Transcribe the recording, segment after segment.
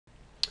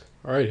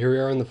Alright, here we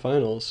are in the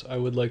finals. I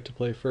would like to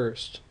play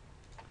first.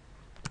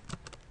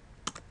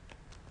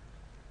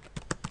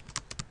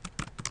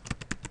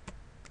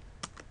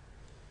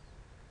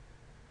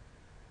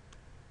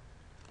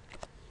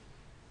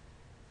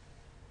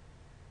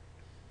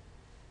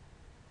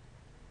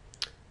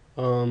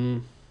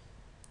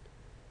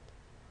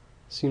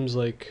 Seems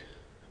like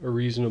a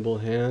reasonable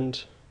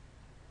hand.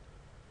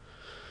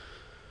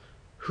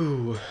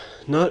 Whew,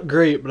 not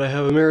great, but I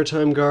have a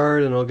Maritime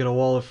Guard, and I'll get a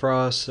Wall of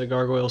Frost, a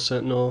Gargoyle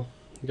Sentinel.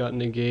 Got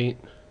Negate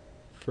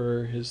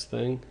for his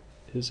thing,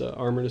 his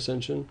Armored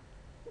Ascension.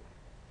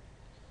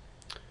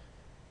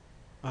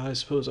 I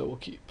suppose I will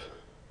keep.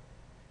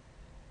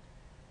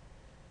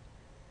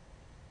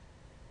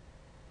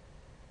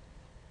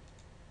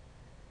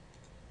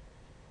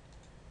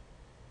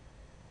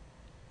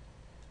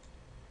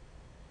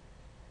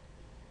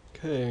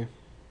 Okay,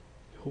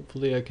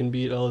 hopefully I can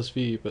beat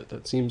LSV, but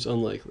that seems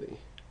unlikely.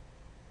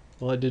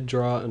 Well, I did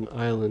draw an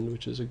island,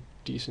 which is a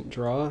decent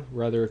draw.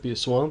 Rather it be a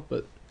swamp,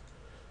 but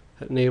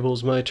that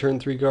enables my turn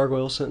 3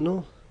 Gargoyle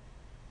Sentinel.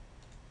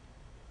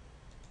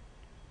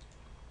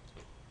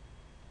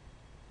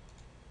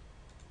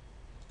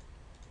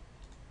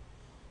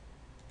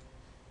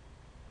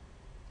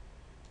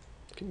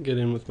 Can get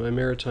in with my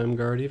Maritime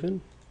Guard even.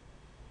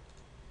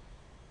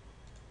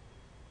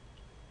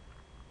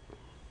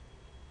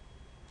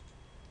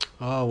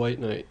 Ah, White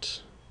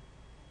Knight.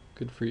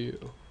 Good for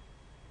you.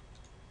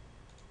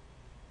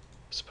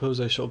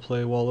 Suppose I shall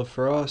play Wall of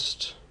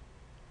Frost.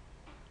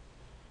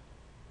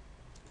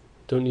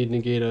 Don't need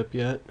Negate up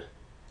yet.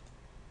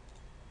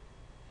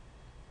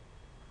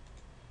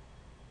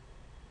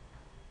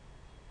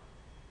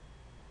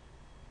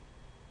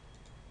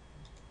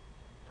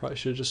 Probably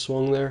should have just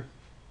swung there.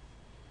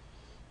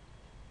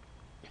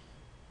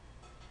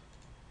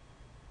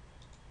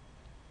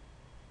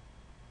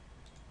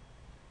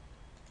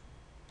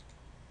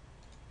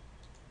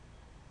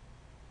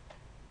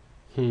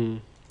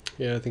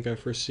 Yeah, I think I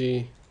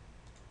foresee.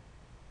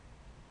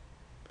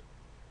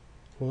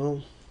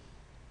 Well,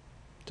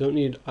 don't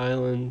need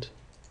island,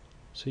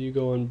 so you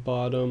go on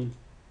bottom.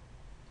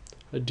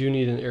 I do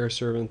need an air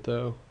servant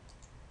though.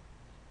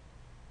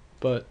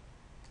 But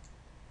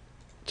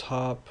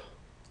top,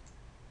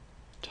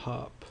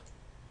 top,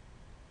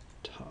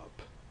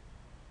 top,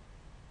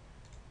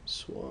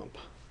 swamp.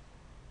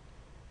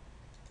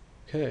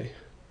 Okay.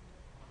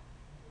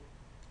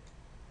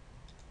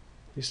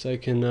 At least I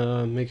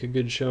can make a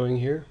good showing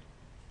here.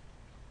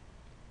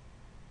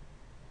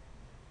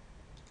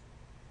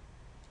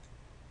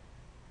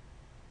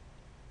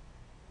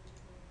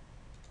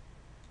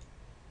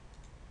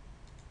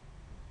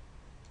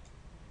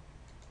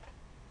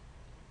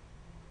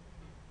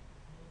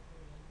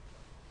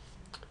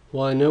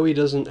 Well, I know he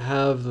doesn't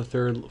have the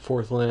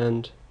fourth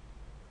land.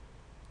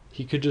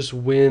 He could just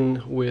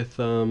win with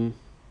 2,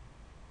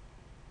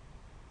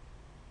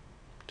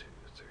 3,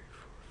 4,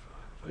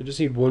 5. I just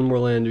need one more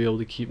land to be able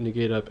to keep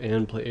Negate up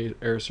and play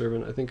Air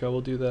Servant. I think I will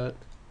do that.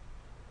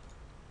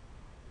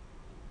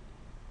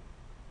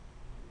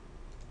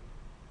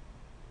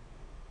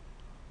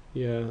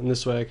 Yeah, and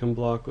this way I can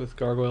block with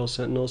Gargoyle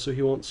Sentinel so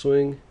he won't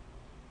swing.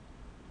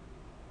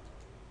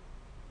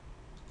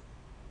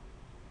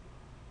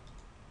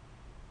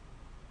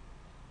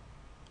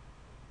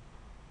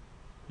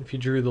 If he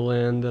drew the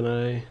land, then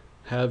I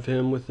have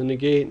him with the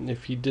Negate, and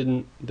if he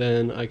didn't,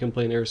 then I can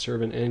play an Air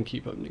Servant and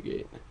keep up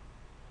Negate.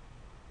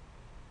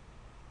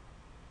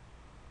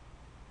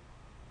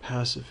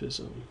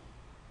 Pacifism.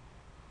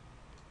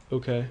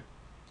 Okay.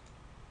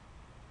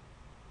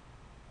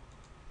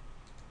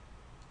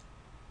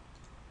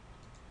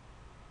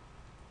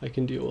 I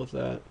can deal with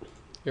that.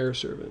 Air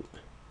Servant.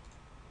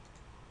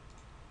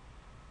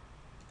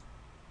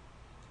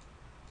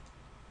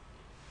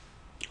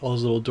 All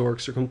his little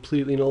dorks are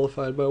completely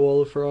nullified by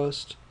Wall of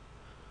Frost.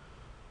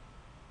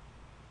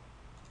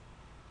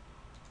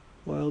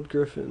 Wild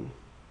Griffin.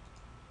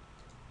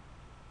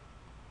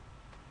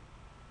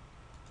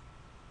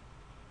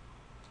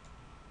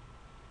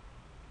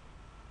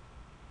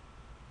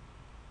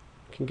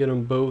 Can get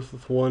them both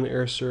with one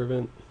Air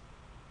Servant.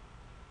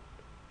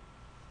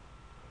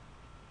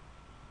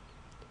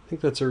 I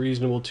think that's a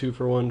reasonable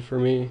 2-for-1 for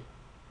me.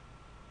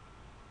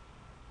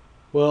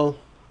 Well,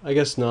 I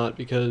guess not,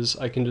 because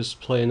I can just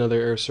play another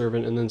Air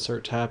Servant and then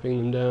start tapping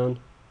them down.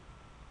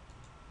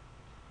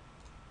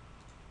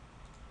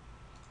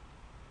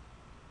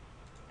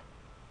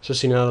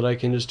 Especially now that I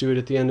can just do it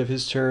at the end of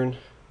his turn.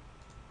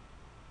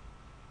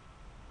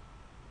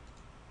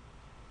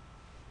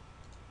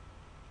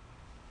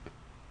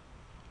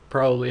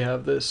 Probably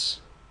have this.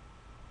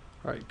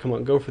 Alright, come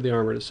on, go for the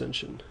Armored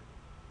Ascension.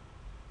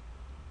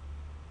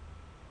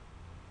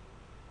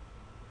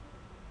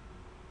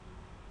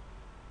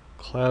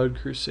 Cloud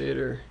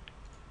Crusader.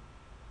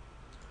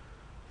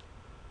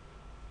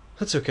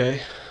 That's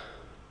okay.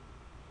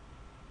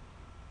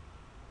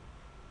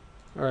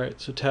 Alright,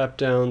 so tap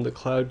down the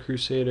Cloud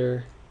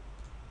Crusader.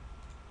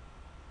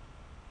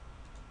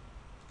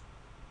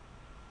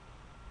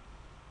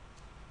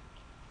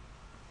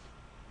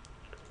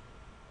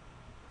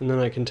 And then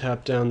I can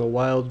tap down the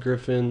Wild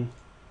Griffin.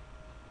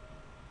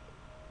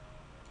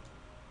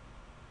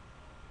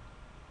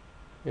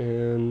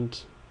 And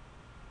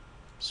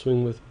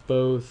swing with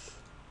both.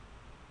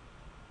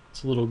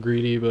 It's a little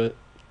greedy, but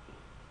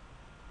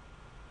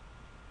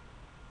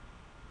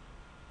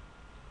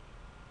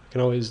I can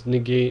always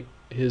negate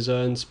his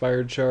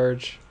inspired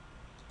charge.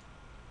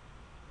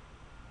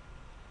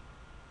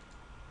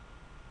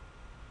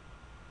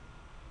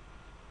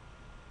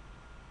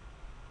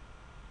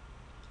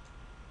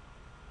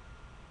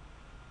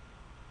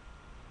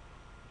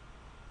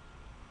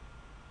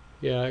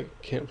 Yeah, I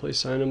can't play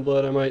Sign in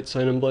Blood. I might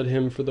Sign in Blood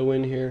him for the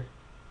win here.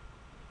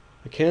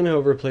 I can,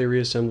 however, play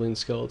Reassembling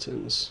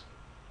Skeletons.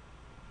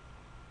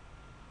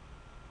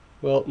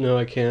 Well, no,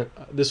 I can't.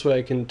 This way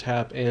I can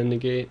tap and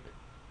negate.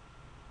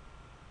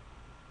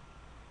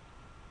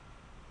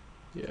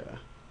 Yeah.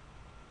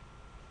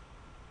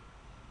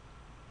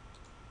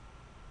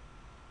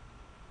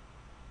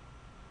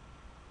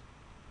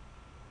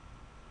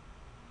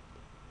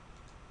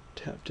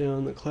 Tap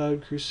down the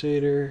Cloud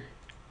Crusader.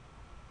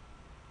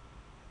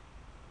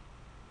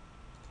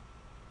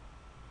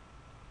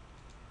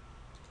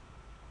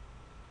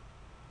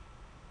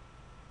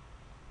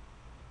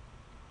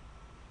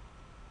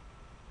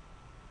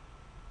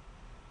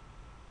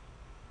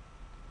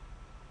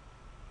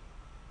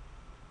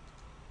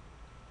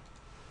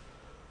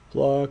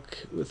 Block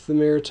with the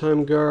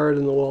Maritime Guard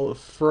and the Wall of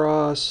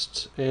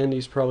Frost, and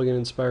he's probably going to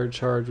Inspired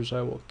Charge, which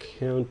I will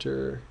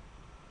counter.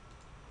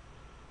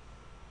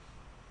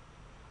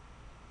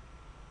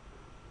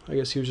 I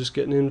guess he was just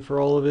getting in for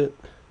all of it.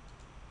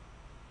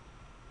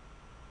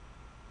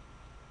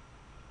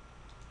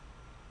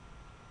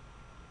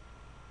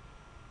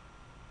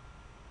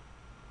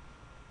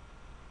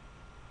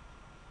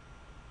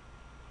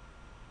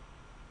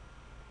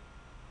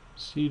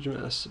 Siege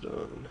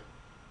Mastodon.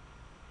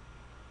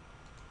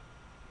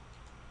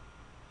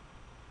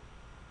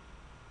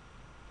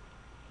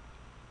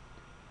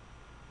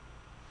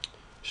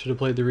 Should have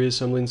played the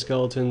Reassembling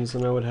Skeletons,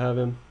 and I would have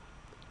him.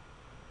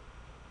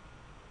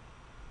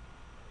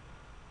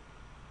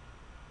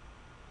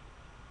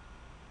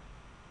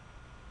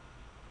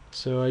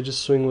 So I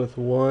just swing with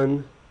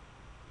one,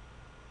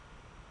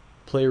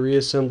 play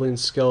Reassembling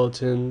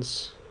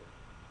Skeletons,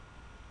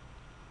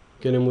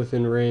 get him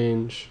within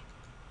range,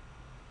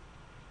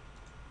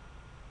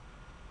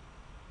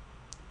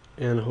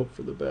 and hope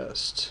for the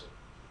best.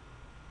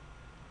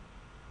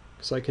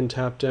 Because I can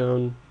tap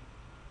down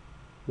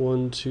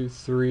 1, 2,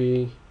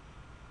 3.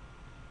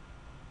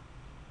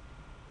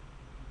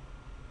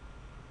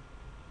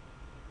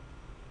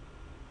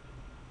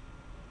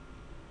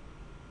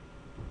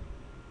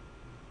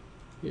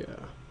 Yeah.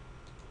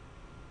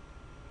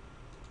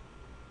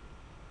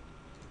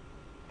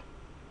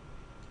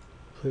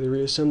 Play the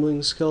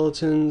Reassembling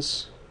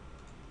Skeletons.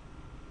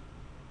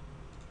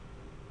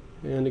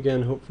 And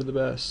again, hope for the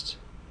best.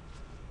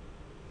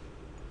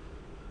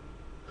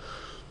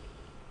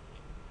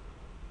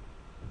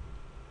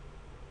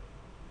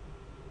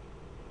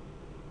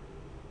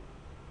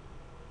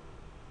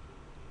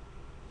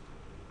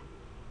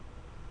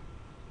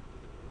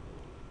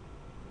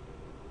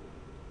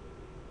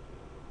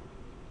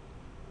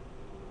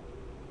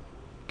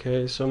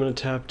 Okay, so I'm going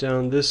to tap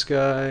down this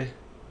guy.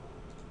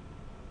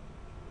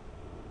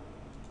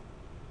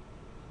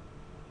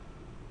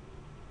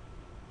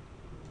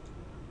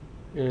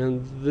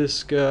 And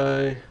this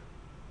guy. I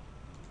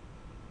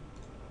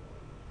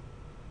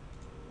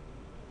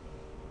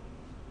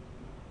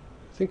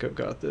think I've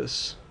got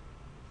this.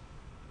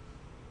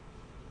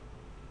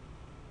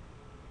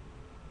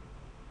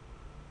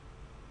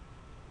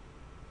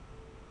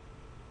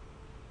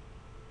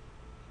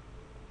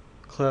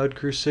 Cloud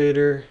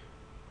Crusader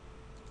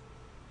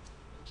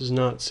does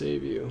not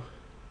save you.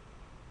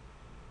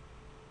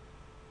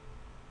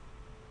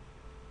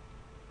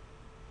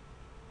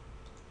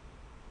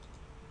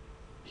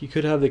 He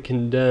could have the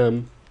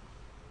Condemn.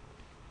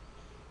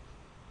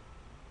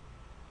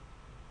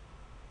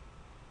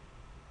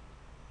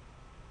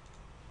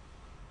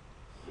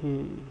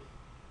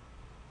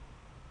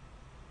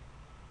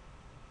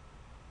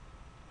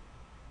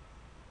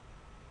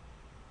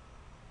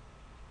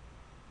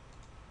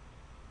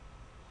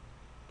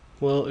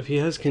 Well, if he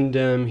has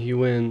Condemn, he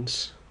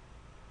wins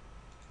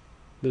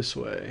this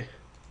way.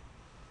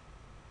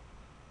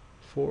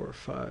 4,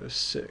 5,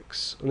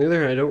 6. On the other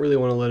hand, I don't really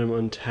want to let him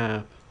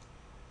untap.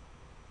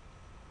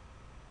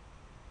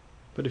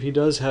 But if he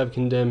does have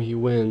Condemn, he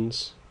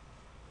wins.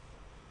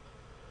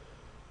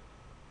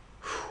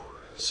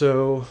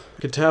 So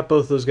I could tap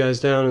both those guys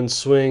down and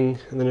swing,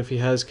 and then if he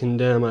has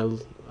Condemn,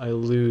 I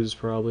lose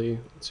probably.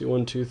 Let's see,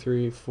 1, 2,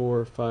 3,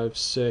 4, 5,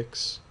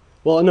 6.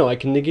 Well, no, I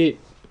can negate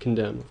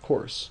Condemn, of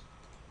course.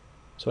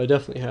 So I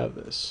definitely have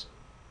this.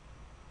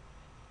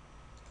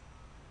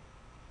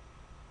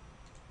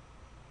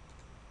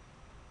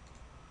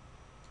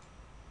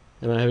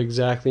 And I have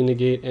exactly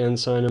negate and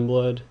Sign in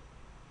Blood.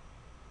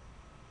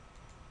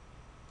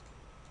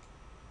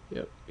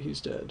 Yep,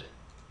 he's dead.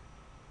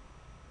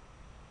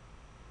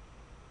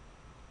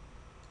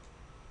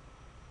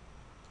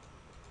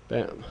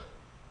 Bam.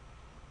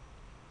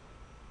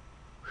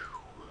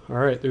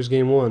 Alright, there's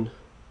game one.